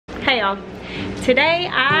Okay, y'all. Today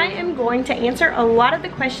I am going to answer a lot of the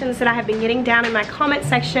questions that I have been getting down in my comment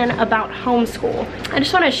section about homeschool. I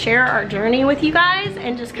just want to share our journey with you guys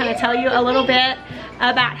and just kind of tell you a little bit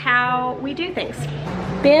about how we do things.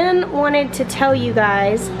 Ben wanted to tell you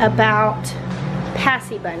guys about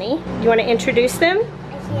Passy Bunny. You want to introduce them?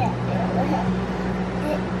 Yeah.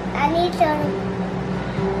 I need to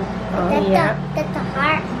get the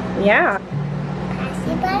heart. Yeah.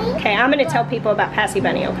 Passy Bunny? Okay, I'm going to tell people about Passy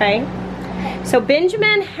Bunny, okay? So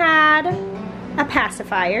Benjamin had a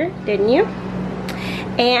pacifier, didn't you?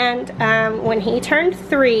 And when he turned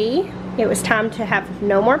 3, it was time to have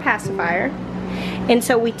no more pacifier. And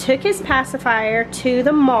so we took his pacifier to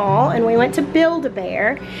the mall and we went to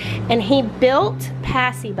Build-A-Bear, and he built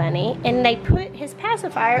Passy Bunny and they put his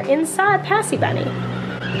pacifier inside Passy Bunny.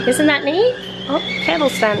 Isn't that neat? Oh,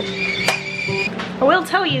 kettle's done. I will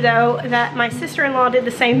tell you though that my sister-in-law did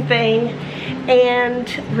the same thing, and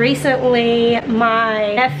recently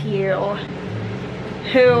my nephew,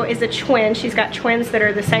 who is a twin, she's got twins that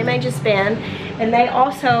are the same age as Ben, and they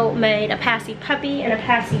also made a Passy puppy and a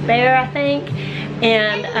Passy bear, I think.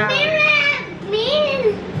 And me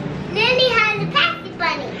and Lily had a Passy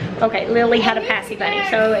Bunny. Okay, Lily had a Passy Bunny.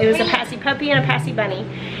 So it was a Passy puppy and a Passy bunny.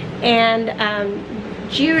 And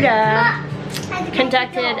Judah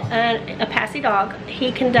conducted a Passy dog.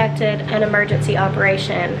 He conducted an emergency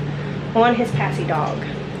operation on his Passy dog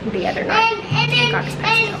the other night.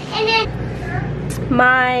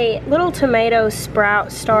 My little tomato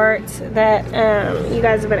sprout starts that you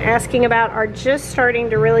guys have been asking about are just starting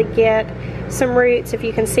to really get some roots. If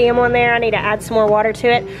you can see them on there, I need to add some more water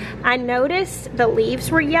to it. I noticed the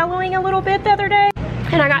leaves were yellowing a little bit the other day,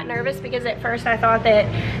 and I got nervous because at first I thought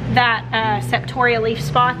that septoria leaf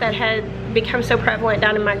spot that had become so prevalent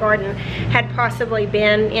down in my garden had possibly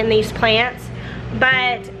been in these plants,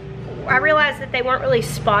 but I realized that they weren't really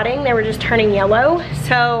spotting, they were just turning yellow.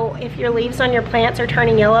 So if your leaves on your plants are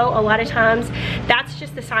turning yellow, a lot of times that's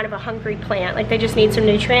just the sign of a hungry plant, like they just need some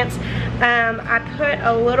nutrients. I put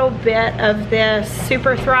a little bit of this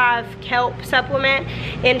Super Thrive kelp supplement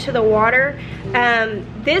into the water.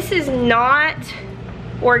 This is not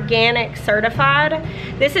organic certified.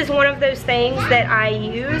 This is one of those things that I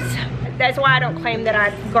use. That's why I don't claim that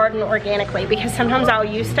I garden organically, because sometimes I'll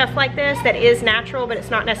use stuff like this that is natural, but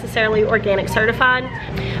it's not necessarily organic certified.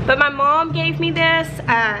 But my mom gave me this,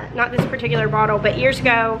 not this particular bottle, but years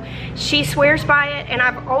ago. She swears by it, and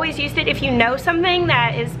I've always used it. If you know something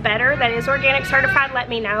that is better, that is organic certified, let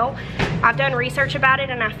me know. I've done research about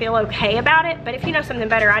it and I feel okay about it, but if you know something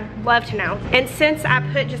better, I'd love to know. And since I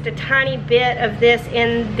put just a tiny bit of this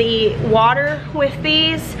in the water with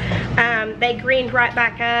these, they greened right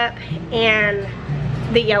back up, and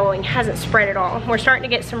the yellowing hasn't spread at all. We're starting to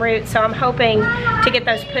get some roots, so I'm hoping to get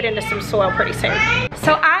those put into some soil pretty soon.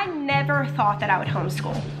 So I never thought that I would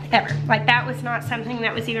homeschool, ever. Like, that was not something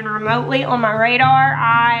that was even remotely on my radar.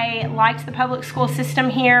 I liked the public school system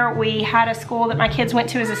here. We had a school that my kids went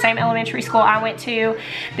to, is the same elementary school I went to.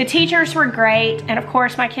 The teachers were great, and of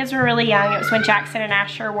course my kids were really young. It was when Jackson and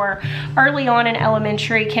Asher were early on in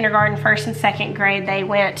elementary, kindergarten, 1st and 2nd grade. They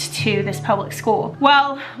went to this public school.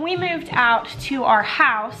 Well, we moved out to our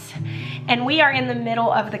house, and we are in the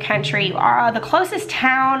middle of the country. The closest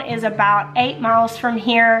town is about 8 miles from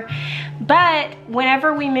here, but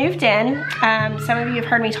whenever we moved in, some of you have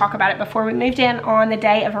heard me talk about it before, we moved in on the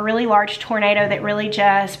day of a really large tornado that really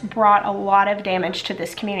just brought a lot of damage to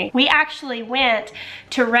this community. We actually went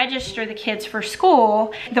to register the kids for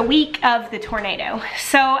school the week of the tornado.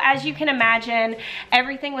 So as you can imagine,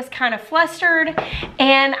 everything was kind of flustered,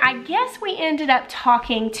 and I guess we ended up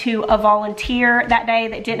talking to a volunteer that day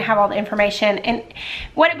that didn't have all the information. And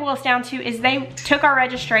what it boils down to is they took our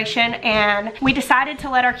registration, and we decided to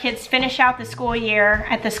let our kids finish out the school year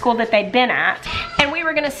at the school that they'd been at, and we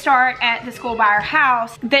were going to start at the school by our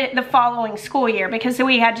house the following school year, because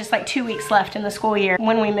we had just like 2 weeks left in the school year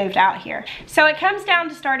when we moved out here. So it comes down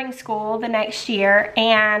to starting school the next year,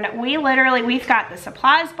 and we've got the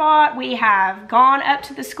supplies bought, we have gone up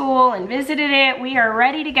to the school and visited it, we are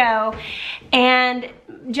ready to go. And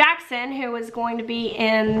Jackson, who was going to be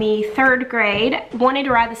in the 3rd grade, wanted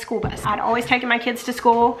to ride the school bus. I'd always taken my kids to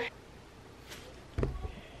school.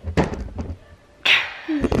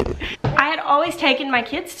 I had always taken my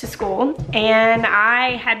kids to school, and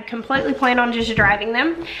I had completely planned on just driving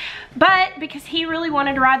them. But because he really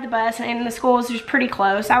wanted to ride the bus and the school was just pretty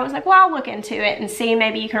close, I was like, well, I'll look into it and see,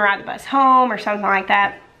 maybe you can ride the bus home or something like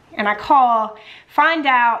that. and I call, find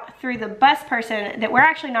out through the bus person that we're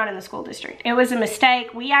actually not in the school district. It was a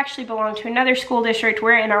mistake. We actually belong to another school district.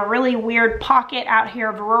 We're in a really weird pocket out here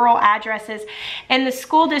of rural addresses, and the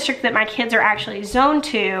school district that my kids are actually zoned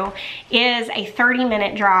to is a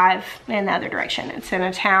 30-minute drive in the other direction. It's in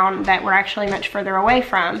a town that we're actually much further away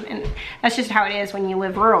from, and that's just how it is when you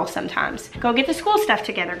live rural sometimes. Go get the school stuff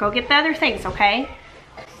together. Go get the other things, okay?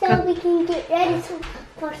 So we can get ready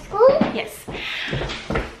for school? Yes.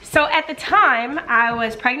 So at the time, I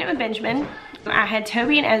was pregnant with Benjamin. I had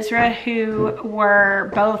Toby and Ezra, who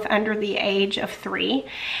were both under the age of 3,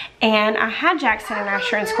 and I had Jackson and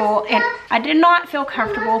Asher in school, and I did not feel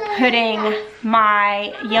comfortable putting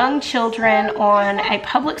my young children on a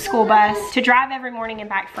public school bus to drive every morning and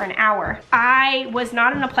back for an hour. I was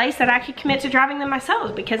not in a place that I could commit to driving them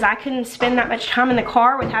myself because I couldn't spend that much time in the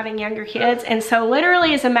car with having younger kids, and so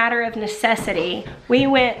literally as a matter of necessity, we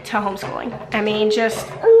went to homeschooling. I mean, just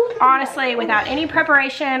honestly, without any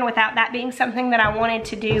preparation, without that being something that I wanted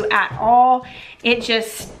to do at all, it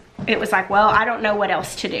was like, well, I don't know what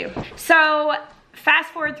else to do. So fast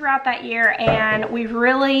forward throughout that year, and we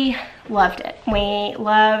really loved it. We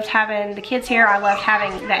loved having the kids here. I loved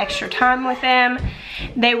having the extra time with them.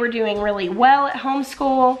 They were doing really well at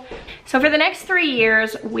homeschool. So for the next 3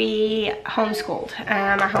 years, we homeschooled.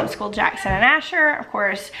 I homeschooled Jackson and Asher. Of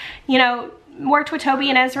course, you know, worked with Toby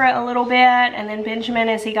and Ezra a little bit, and then Benjamin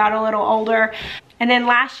as he got a little older. And then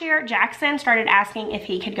last year, Jackson started asking if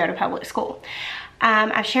he could go to public school.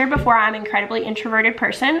 I've shared before, I'm an incredibly introverted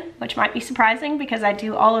person, which might be surprising because I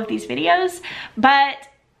do all of these videos, but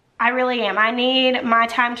I really am. I need my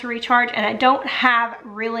time to recharge, and I don't have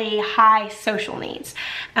really high social needs.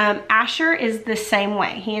 Asher is the same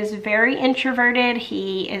way. He is very introverted.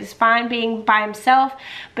 He is fine being by himself,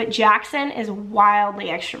 but Jackson is wildly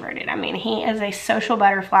extroverted. I mean, he is a social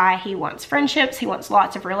butterfly. He wants friendships. He wants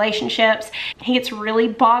lots of relationships. He gets really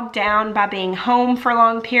bogged down by being home for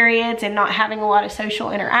long periods and not having a lot of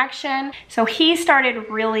social interaction. So he started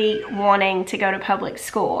really wanting to go to public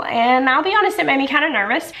school, and I'll be honest, it made me kind of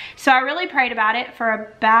nervous. So I really prayed about it for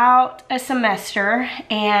about a semester,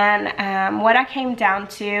 and what I came down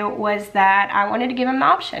to was that I wanted to give him the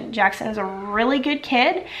option. Jackson is a really good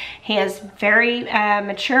kid. He is very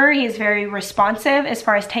mature. He is very responsive as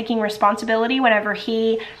far as taking responsibility whenever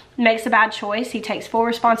he makes a bad choice. He takes full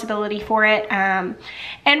responsibility for it, and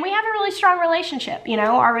we have a really strong relationship. You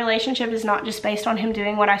know, our relationship is not just based on him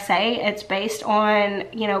doing what I say. It's based on,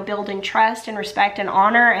 you know, building trust and respect and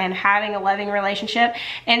honor and having a loving relationship,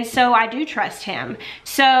 and so I do trust him.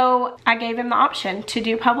 So I gave him the option to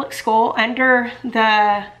do public school under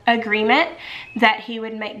the agreement that he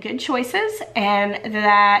would make good choices, and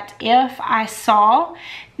that if I saw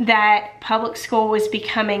that public school was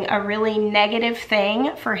becoming a really negative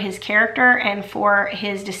thing for his character and for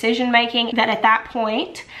his decision making, that at that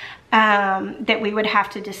point that we would have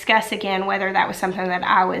to discuss again whether that was something that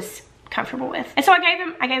I was comfortable with. And so I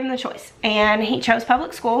gave him the choice, and he chose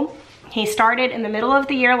public school. He started in the middle of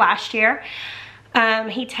the year last year.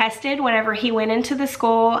 He tested whenever he went into the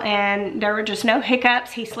school, and there were just no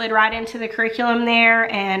hiccups. He slid right into the curriculum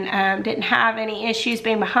there, and didn't have any issues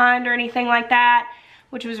being behind or anything like that,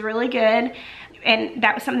 which was really good. And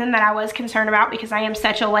that was something that I was concerned about because I am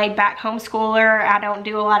such a laid back homeschooler. I don't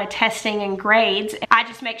do a lot of testing and grades. I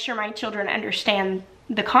just make sure my children understand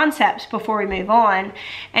the concepts before we move on.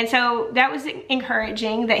 And so that was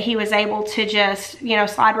encouraging that he was able to just, you know,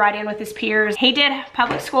 slide right in with his peers. He did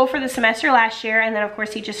public school for the semester last year, and then of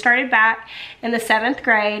course he just started back in the 7th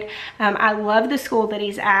grade. I love the school that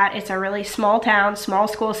he's at. It's a really small town, small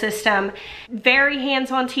school system, very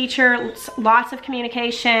hands-on teacher, lots of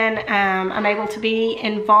communication. I'm able to be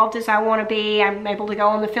involved as I want to be. I'm able to go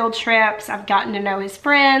on the field trips. I've gotten to know his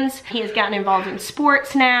friends. He has gotten involved in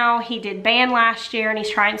sports now. He did band last year, and he's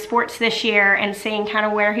trying sports this year and seeing kind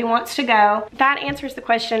of where he wants to go. That answers the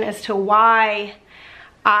question as to why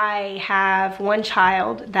I have one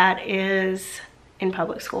child that is in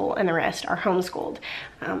public school and the rest are homeschooled.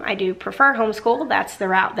 I do prefer homeschool. That's the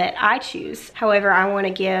route that I choose. However, I want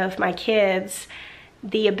to give my kids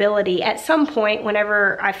the ability at some point,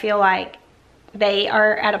 whenever I feel like they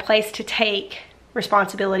are at a place to take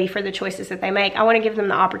responsibility for the choices that they make, I want to give them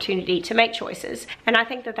the opportunity to make choices. And I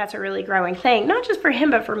think that that's a really growing thing, not just for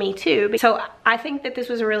him, but for me too. So I think that this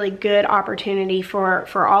was a really good opportunity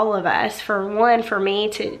for all of us. For one, for me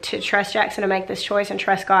to trust Jackson to make this choice and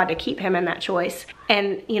trust God to keep him in that choice.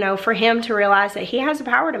 And, you know, for him to realize that he has the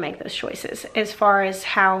power to make those choices as far as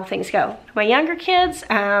how things go. My younger kids,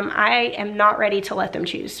 I am not ready to let them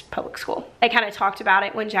choose public school. They kind of talked about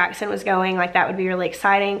it when Jackson was going, like that would be really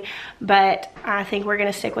exciting. But I I think we're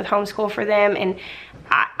gonna stick with homeschool for them. And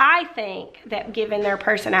I think that given their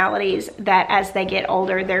personalities, that as they get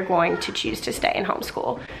older, they're going to choose to stay in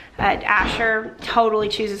homeschool. Asher totally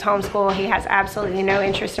chooses homeschool. He has absolutely no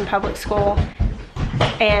interest in public school.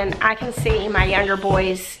 And I can see my younger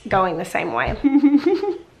boys going the same way.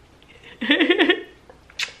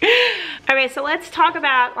 Okay, so let's talk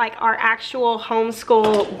about like our actual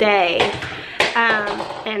homeschool day.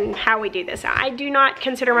 And how we do this. I do not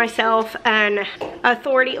consider myself an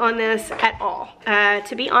authority on this at all.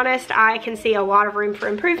 To be honest, I can see a lot of room for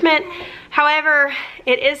improvement. However,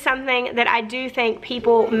 it is something that I do think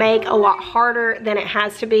people make a lot harder than it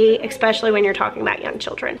has to be, especially when you're talking about young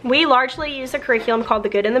children. We largely use a curriculum called The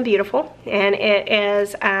Good and the Beautiful, and it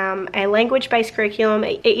is a language-based curriculum.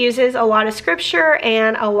 It uses a lot of scripture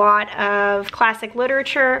and a lot of classic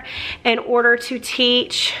literature in order to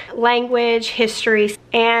teach language, history,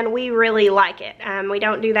 and we really like it. We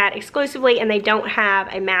don't do that exclusively, and they don't have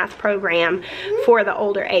a math program for the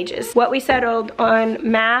older ages. What we settled on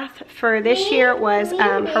math for this year was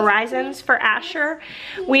Horizons for Asher.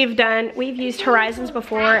 We've used Horizons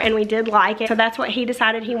before, and we did like it, so that's what he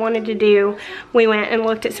decided he wanted to do. We went and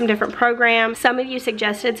looked at some different programs. Some of you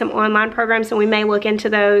suggested some online programs, and we may look into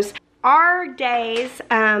those. Our days,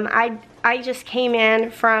 I just came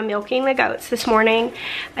in from milking the goats this morning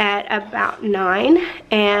at about 9,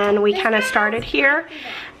 and we kind of started here.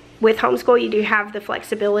 With homeschool, you do have the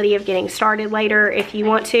flexibility of getting started later if you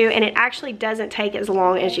want to, and it actually doesn't take as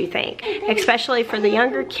long as you think, especially for the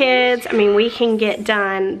younger kids. I mean, we can get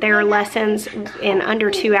done their lessons in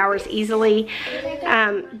under 2 hours easily,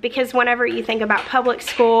 because whenever you think about public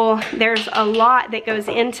school, there's a lot that goes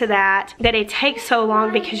into that it takes so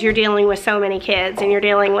long because you're dealing with so many kids, and you're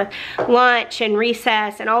dealing with lunch and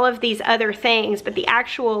recess and all of these other things. But the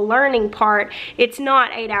actual learning part, it's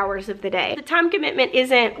not 8 hours of the day. The time commitment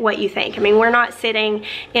isn't what you think. I mean, we're not sitting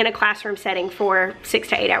in a classroom setting for 6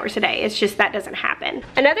 to 8 hours a day. It's just that doesn't happen.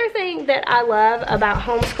 Another thing that I love about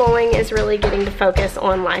homeschooling is really getting to focus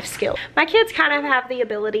on life skills. My kids kind of have the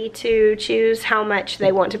ability to choose how much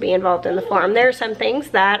they want to be involved in the farm. There are some things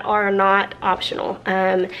that are not optional.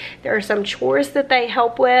 There are some chores that they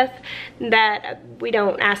help with that we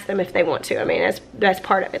don't ask them if they want to. I mean, that's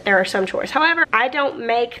part of it. There are some chores. However, I don't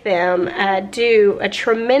make them do a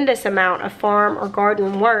tremendous amount of farm or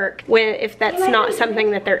garden work if that's not something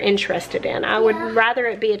that they're interested in. I would rather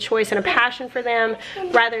it be a choice and a passion for them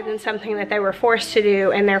rather than something that they were forced to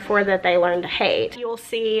do and therefore that they learn to hate. You'll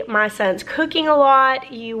see my sons cooking a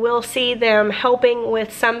lot. You will see them helping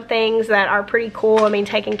with some things that are pretty cool. I mean,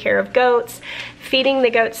 taking care of goats, feeding the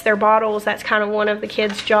goats their bottles. That's kind of one of the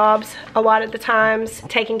kids' jobs a lot of the times.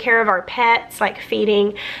 Taking care of our pets, like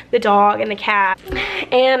feeding the dog and the cat.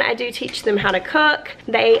 And I do teach them how to cook.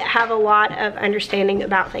 They have a lot of understanding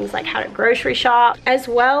about things like how to grocery shop, as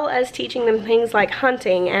well as teaching them things like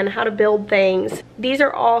hunting and how to build things. These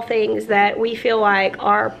are all things that we feel like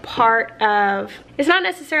are part of, it's not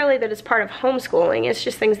necessarily that it's part of homeschooling, it's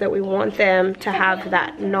just things that we want them to have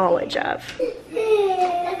that knowledge of.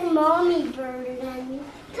 That's mommy bird.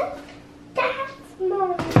 That's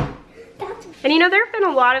mommy. And you know, there have been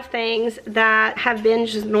a lot of things that have been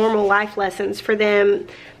just normal life lessons for them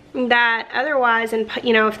that otherwise, and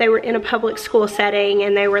you know, if they were in a public school setting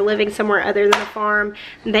and they were living somewhere other than a farm,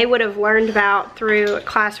 they would have learned about through a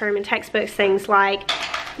classroom and textbooks, things like,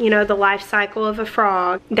 you know, the life cycle of a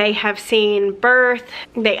frog. They have seen birth,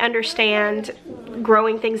 they understand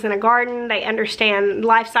growing things in a garden, they understand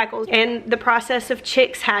life cycles and the process of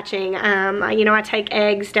chicks hatching. You know, I take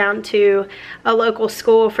eggs down to a local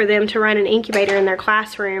school for them to run an incubator in their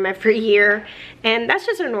classroom every year, and that's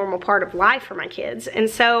just a normal part of life for my kids. And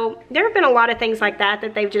so there have been a lot of things like that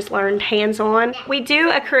that they've just learned hands-on. We do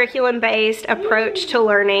a curriculum-based approach to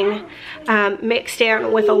learning, mixed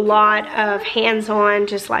in with a lot of hands-on,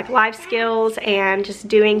 just like life skills and just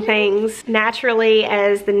doing things naturally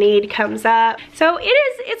as the need comes up. So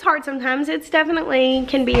it's hard sometimes. It's definitely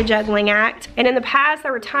can be a juggling act. And in the past,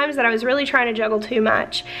 there were times that I was really trying to juggle too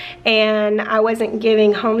much and I wasn't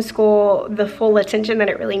giving homeschool the full attention that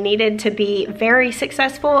it really needed to be very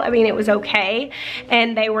successful. I mean, it was okay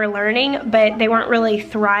and they were learning, but they weren't really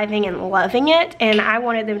thriving and loving it, and I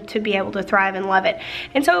wanted them to be able to thrive and love it.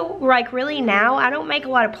 And so like really now, I don't make a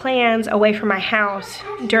lot of plans away from my house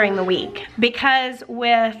during the week, because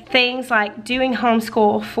with things like doing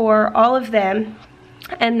homeschool for all of them,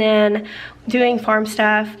 and then doing farm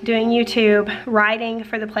stuff, doing YouTube, writing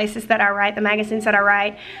for the places that I write, the magazines that I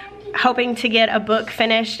write, hoping to get a book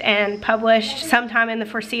finished and published sometime in the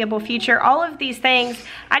foreseeable future. All of these things,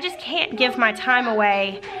 I just can't give my time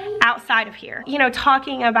away outside of here. You know,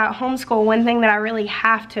 talking about homeschool, one thing that I really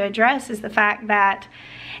have to address is the fact that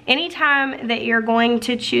anytime that you're going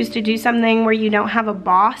to choose to do something where you don't have a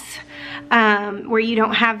boss, where you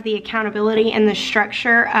don't have the accountability and the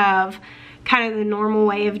structure of kind of the normal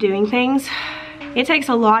way of doing things, it takes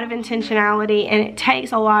a lot of intentionality, and it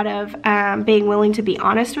takes a lot of being willing to be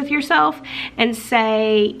honest with yourself and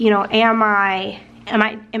say, you know, am I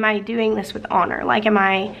doing this with honor? Like, am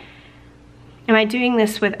I doing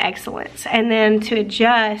this with excellence? And then to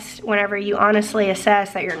adjust whenever you honestly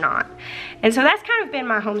assess that you're not. And so that's kind of been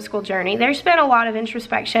my homeschool journey. There's been a lot of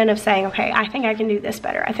introspection of saying, okay, I think I can do this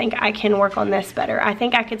better. I think I can work on this better. I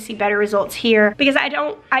think I could see better results here, because I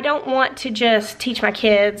don't want to just teach my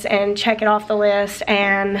kids and check it off the list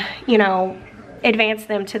and, you know, advance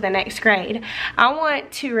them to the next grade. I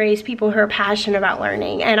want to raise people who are passionate about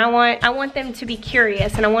learning, and I want them to be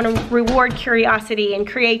curious, and I want to reward curiosity and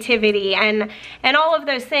creativity and all of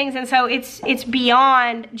those things. And so it's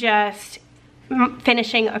beyond just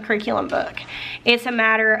finishing a curriculum book. It's a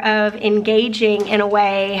matter of engaging in a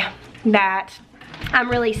way that I'm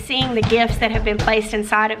really seeing the gifts that have been placed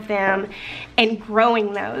inside of them and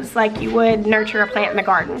growing those like you would nurture a plant in the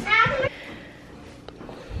garden.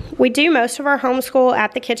 We do most of our homeschool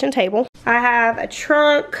at the kitchen table. I have a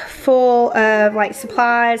trunk full of like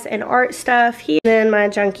supplies and art stuff here. Then my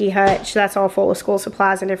junkie hutch, that's all full of school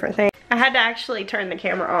supplies and different things. I had to actually turn the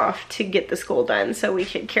camera off to get the school done so we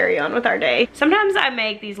could carry on with our day. Sometimes I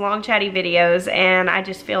make these long chatty videos and I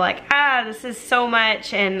just feel like, this is so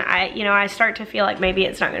much, and I start to feel like maybe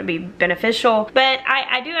it's not gonna be beneficial. But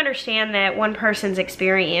I do understand that one person's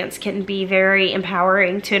experience can be very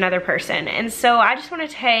empowering to another person. And so I just wanna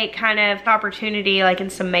take kind of the opportunity, like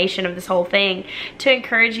in summation of this whole thing, to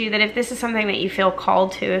encourage you that if this is something that you feel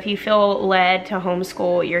called to, if you feel led to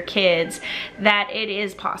homeschool your kids, that it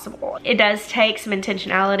is possible. It does take some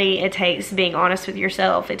intentionality. It takes being honest with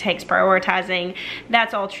yourself. It takes prioritizing.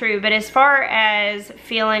 That's all true. But as far as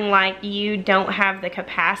feeling like you don't have the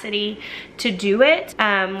capacity to do it,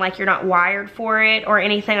 like you're not wired for it or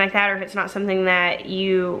anything like that, or if it's not something that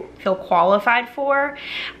you feel qualified for,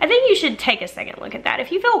 I think you should take a second look at that.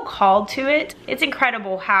 If you feel called to it, it's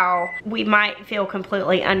incredible how we might feel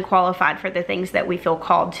completely unqualified for the things that we feel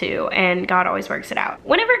called to, and God always works it out.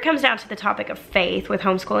 Whenever it comes down to the topic of faith with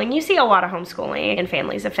homeschooling, you see a lot of homeschooling in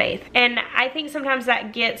families of faith. And I think sometimes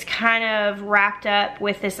that gets kind of wrapped up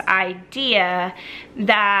with this idea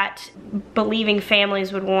that believing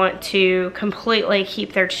families would want to completely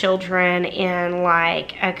keep their children in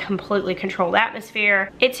like a completely controlled atmosphere.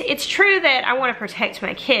 It's true that I want to protect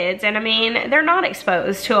my kids, and I mean, they're not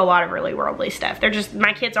exposed to a lot of really worldly stuff. They're just,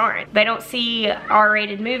 my kids aren't. They don't see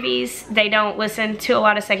R-rated movies. They don't listen to a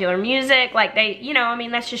lot of secular music. Like they, you know, I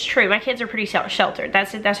mean, that's just true. My kids are pretty sheltered.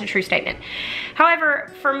 That's a true statement.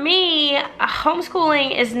 However, for me,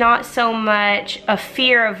 homeschooling is not so much a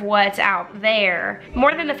fear of what's out there,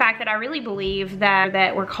 more than the fact that I really believe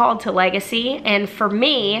that we're called to legacy. And for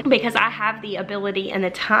me, because I have the ability and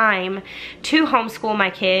the time to homeschool my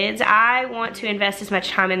kids, I want to invest as much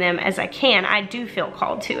time in them as I can. I do feel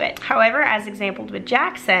called to it. However, as exampled with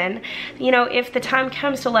Jackson, you know, if the time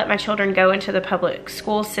comes to let my children go into the public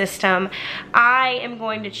school system, I am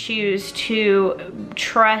going to choose to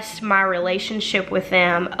trust my relationship with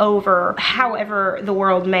them over however the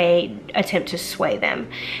world may attempt to sway them.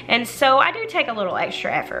 And so I do take a little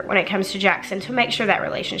extra effort when it comes to Jackson to make sure that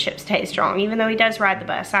relationship stays strong, even though he does ride the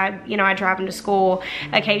bus. I drive him to school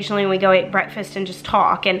occasionally, and we go eat breakfast and just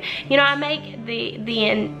talk. And I make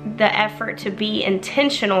the effort to be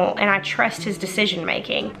intentional, and I trust his decision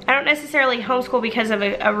making. I don't necessarily homeschool because of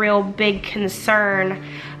a real big concern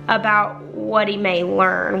about what he may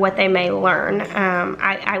learn, what they may learn.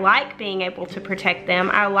 I like being able to protect them.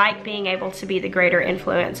 I like being able to be the greater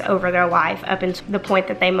influence over their life up until the point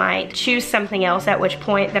that they might choose something else, at which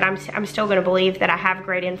point that I'm still gonna believe that I have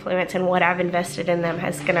great influence, and what I've invested in them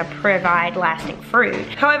is gonna provide lasting fruit.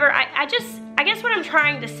 However, I guess what I'm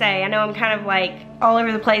trying to say, I know I'm kind of like all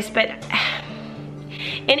over the place, but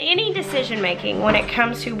in any decision making, when it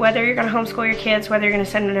comes to whether you're going to homeschool your kids, whether you're going to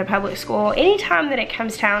send them to public school, anytime that it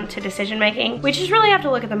comes down to decision making, we just really have to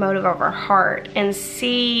look at the motive of our heart and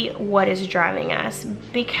see what is driving us.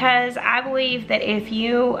 Because I believe that if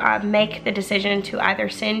you make the decision to either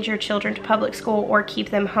send your children to public school or keep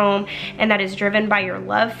them home, and that is driven by your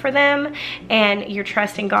love for them and your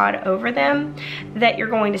trust in God over them, that you're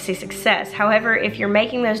going to see success. However, if you're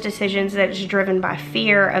making those decisions that is driven by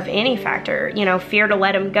fear of any factor, fear to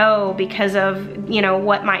let them go because of, you know,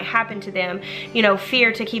 what might happen to them. You know,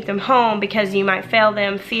 fear to keep them home because you might fail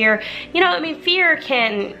them. Fear, you know, I mean, fear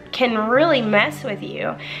can really mess with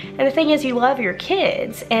you. And the thing is, you love your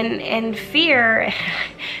kids, and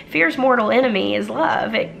fear's mortal enemy is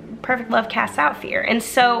love. Perfect love casts out fear. And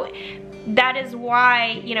so that is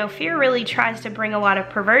why, you know, fear really tries to bring a lot of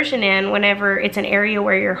perversion in whenever it's an area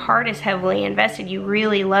where your heart is heavily invested. You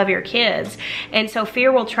really love your kids. And so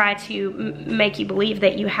fear will try to make you believe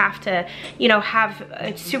that you have to, you know, have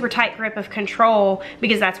a super tight grip of control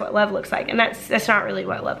because that's what love looks like. And that's not really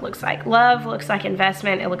what love looks like. Love looks like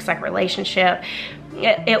investment. It looks like relationship.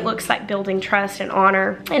 It looks like building trust and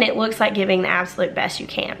honor, and it looks like giving the absolute best you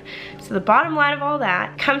can. So the bottom line of all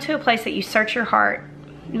that, come to a place that you search your heart,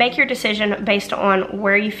 make your decision based on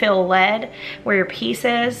where you feel led, where your peace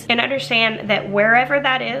is, and understand that wherever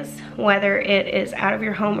that is, whether it is out of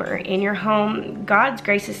your home or in your home, God's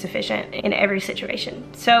grace is sufficient in every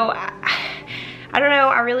situation. So I don't know,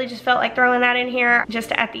 I really just felt like throwing that in here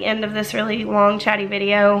just at the end of this really long chatty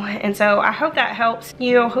video. And so I hope that helps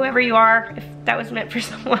you, whoever you are, if that was meant for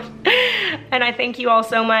someone. And I thank you all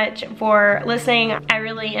so much for listening. I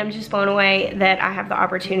really am just blown away that I have the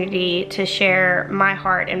opportunity to share my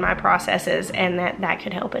heart and my processes, and that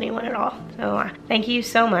could help anyone at all. So thank you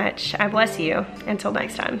so much. I bless you. Until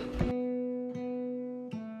next time.